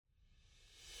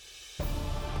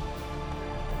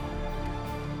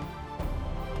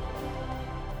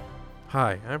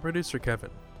Hi, I'm producer Kevin.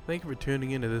 Thank you for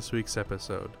tuning in to this week's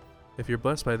episode. If you're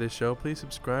blessed by this show, please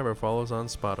subscribe or follow us on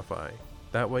Spotify.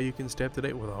 That way you can stay up to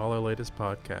date with all our latest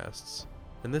podcasts.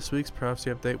 In this week's Prophecy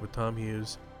Update with Tom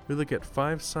Hughes, we look at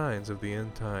 5 signs of the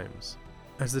end times.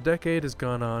 As the decade has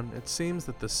gone on, it seems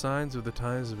that the signs of the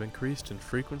times have increased in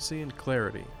frequency and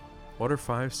clarity. What are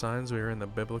 5 signs we are in the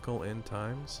biblical end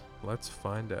times? Let's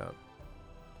find out.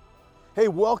 Hey,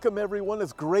 welcome everyone.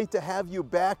 It's great to have you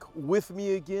back with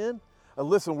me again.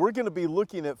 Listen, we're going to be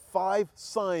looking at 5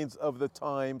 signs of the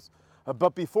times.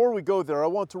 But before we go there, I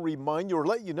want to remind you or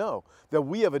let you know that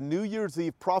we have a New Year's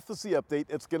Eve prophecy update.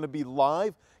 It's going to be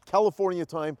live, California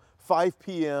time, 5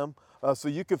 p.m. So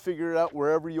you can figure it out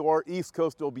wherever you are. East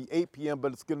Coast, it'll be 8 p.m.,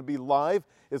 but it's going to be live.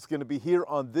 It's going to be here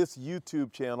on this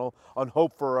YouTube channel on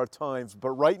Hope for Our Times.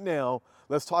 But right now,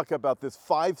 let's talk about this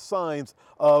 5 signs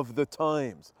of the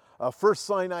times. First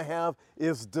sign I have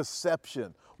is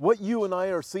deception. What you and I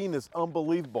are seeing is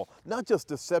unbelievable. Not just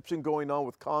deception going on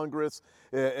with Congress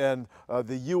and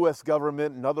the U.S.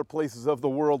 government and other places of the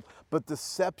world, but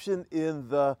deception in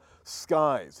the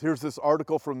skies. Here's this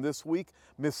article from this week.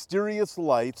 Mysterious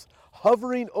lights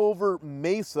hovering over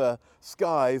Mesa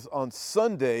skies on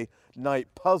Sunday night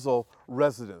puzzle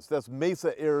residents. That's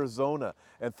Mesa, Arizona.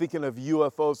 And thinking of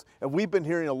UFOs, and we've been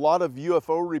hearing a lot of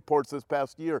UFO reports this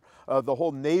past year. The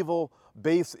whole naval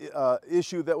base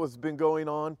issue that was been going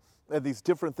on, and these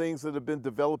different things that have been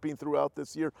developing throughout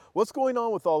this year. What's going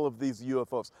on with all of these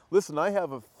UFOs? Listen, I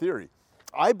have a theory.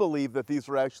 I believe that these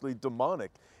are actually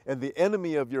demonic, and the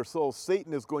enemy of your soul,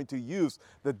 Satan, is going to use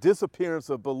the disappearance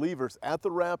of believers at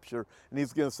the rapture, and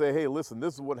he's going to say, hey, listen,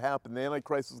 this is what happened. The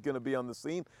Antichrist is going to be on the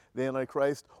scene. The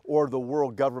Antichrist or the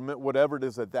world government, whatever it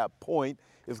is at that point,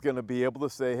 is going to be able to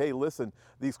say, hey, listen,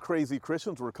 these crazy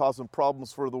Christians were causing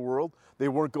problems for the world. They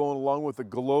weren't going along with the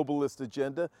globalist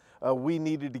agenda. We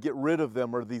needed to get rid of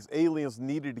them, or these aliens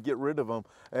needed to get rid of them.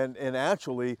 And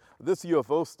actually, this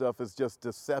UFO stuff is just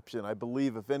deception. I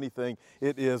believe, if anything,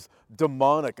 it is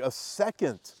demonic. A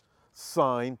second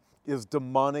sign is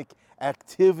demonic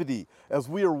activity. As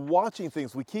we are watching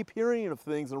things, we keep hearing of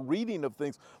things and reading of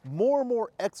things, more and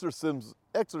more exorcisms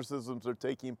are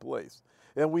taking place.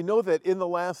 And we know that in the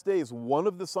last days, one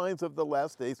of the signs of the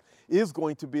last days is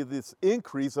going to be this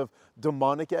increase of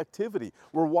demonic activity.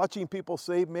 We're watching people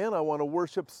say, man, I want to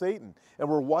worship Satan. And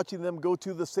we're watching them go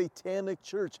to the satanic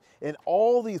church and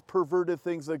all these perverted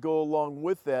things that go along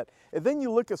with that. And then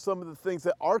you look at some of the things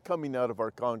that are coming out of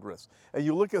our Congress. And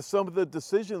you look at some of the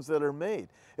decisions that are made.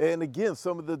 And again,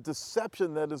 some of the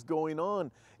deception that is going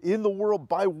on in the world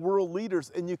by world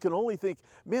leaders, and you can only think,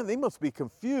 man, they must be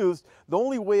confused. The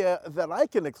only way that I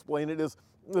can explain it is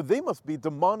they must be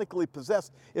demonically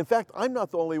possessed. In fact, I'm not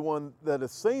the only one that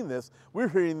is saying this. We're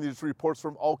hearing these reports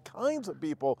from all kinds of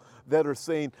people that are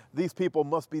saying these people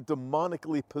must be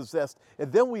demonically possessed.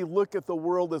 And then we look at the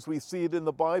world as we see it in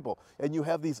the Bible, and you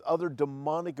have these other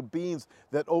demonic beings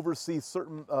that oversee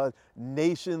certain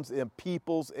nations and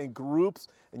peoples and groups,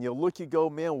 and you look, you go,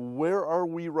 man, where are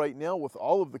we right now with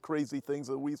all of the crazy things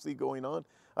that we see going on?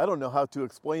 I don't know how to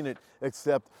explain it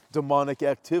except demonic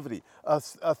activity. A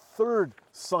third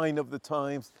sign of the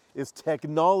times is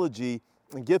technology,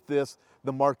 and get this,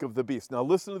 the mark of the beast. Now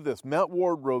listen to this. Matt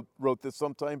Ward wrote this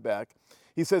some time back.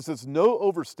 He says it's no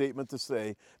overstatement to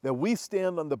say that we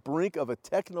stand on the brink of a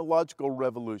technological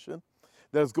revolution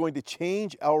that is going to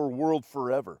change our world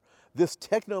forever. This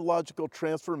technological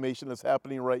transformation is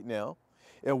happening right now.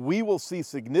 And we will see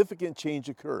significant change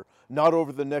occur, not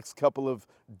over the next couple of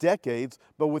decades,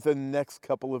 but within the next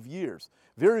couple of years.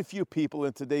 Very few people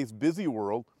in today's busy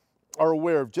world are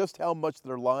aware of just how much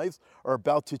their lives are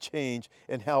about to change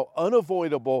and how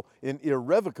unavoidable and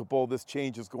irrevocable this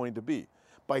change is going to be.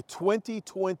 By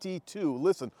 2022,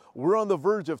 listen, we're on the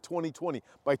verge of 2020.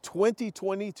 By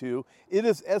 2022, it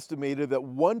is estimated that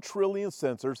 1 trillion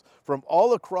sensors from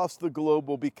all across the globe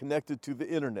will be connected to the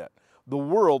internet. The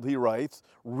world, he writes,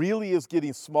 really is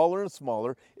getting smaller and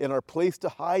smaller, and our place to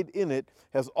hide in it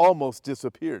has almost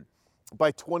disappeared.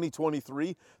 By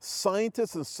 2023,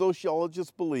 scientists and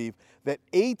sociologists believe that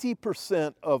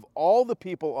 80% of all the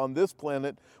people on this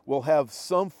planet will have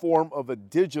some form of a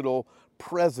digital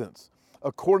presence.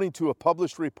 According to a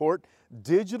published report,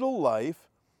 digital life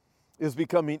is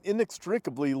becoming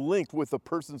inextricably linked with a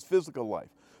person's physical life.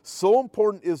 So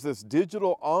important is this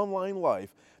digital online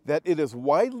life that it is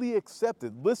widely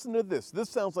accepted. Listen to this. This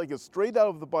sounds like it's straight out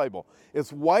of the Bible.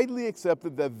 It's widely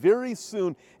accepted that very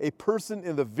soon a person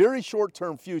in the very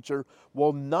short-term future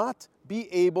will not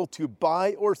be able to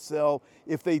buy or sell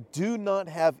if they do not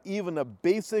have even a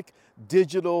basic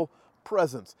digital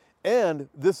presence. And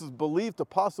this is believed to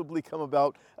possibly come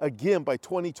about again by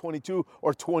 2022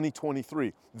 or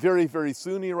 2023. Very, very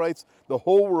soon, he writes, the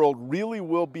whole world really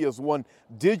will be as one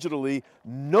digitally.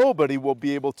 Nobody will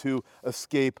be able to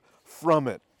escape from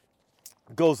it.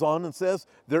 Goes on and says,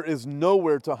 there is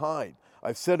nowhere to hide.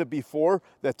 I've said it before,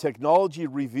 that technology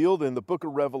revealed in the book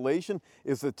of Revelation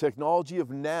is the technology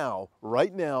of now,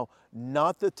 right now,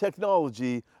 not the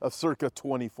technology of circa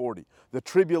 2040. The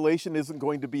tribulation isn't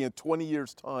going to be in 20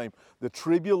 years' time. The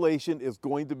tribulation is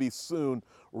going to be soon,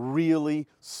 really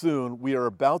soon. We are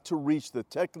about to reach the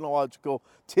technological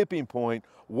tipping point,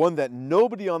 one that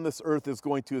nobody on this earth is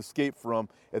going to escape from.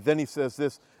 And then he says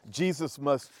this, Jesus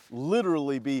must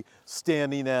literally be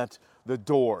standing at the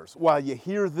doors. While you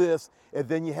hear this, and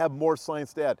then you have more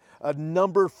signs to add.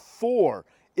 Number 4,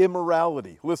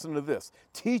 immorality. Listen to this.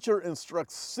 Teacher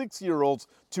instructs 6-year-olds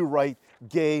to write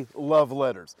gay love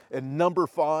letters. And number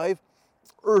 5,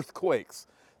 earthquakes.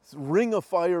 Ring of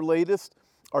Fire latest.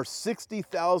 Are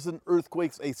 60,000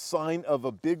 earthquakes a sign of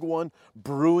a big one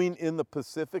brewing in the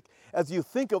Pacific? As you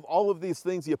think of all of these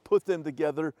things, you put them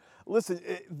together. Listen,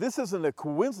 this isn't a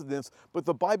coincidence, but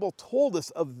the Bible told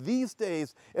us of these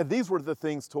days, and these were the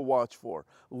things to watch for.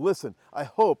 Listen, I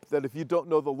hope that if you don't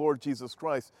know the Lord Jesus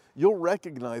Christ, you'll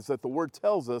recognize that the Word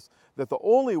tells us that the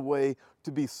only way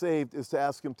to be saved is to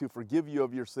ask Him to forgive you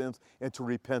of your sins and to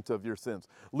repent of your sins.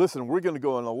 Listen, we're going to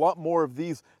go on a lot more of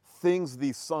these things,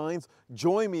 these signs.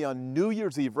 Join me on New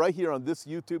Year's Eve right here on this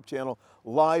YouTube channel,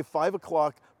 live 5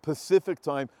 o'clock Pacific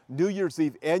time, New Year's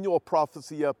Eve annual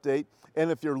prophecy update.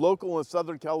 And if you're local in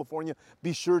Southern California,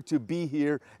 be sure to be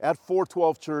here at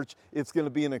 412 Church. It's going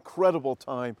to be an incredible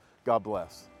time. God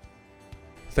bless.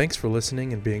 Thanks for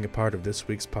listening and being a part of this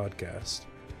week's podcast.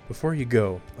 Before you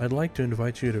go, I'd like to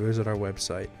invite you to visit our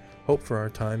website,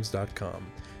 hopeforourtimes.com,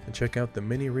 and check out the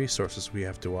many resources we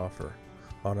have to offer.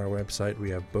 On our website, we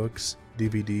have books,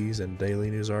 DVDs, and daily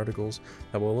news articles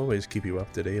that will always keep you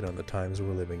up to date on the times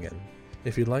we're living in.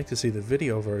 If you'd like to see the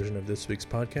video version of this week's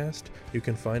podcast, you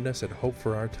can find us at Hope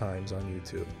for Our Times on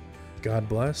YouTube. God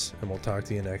bless, and we'll talk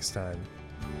to you next time.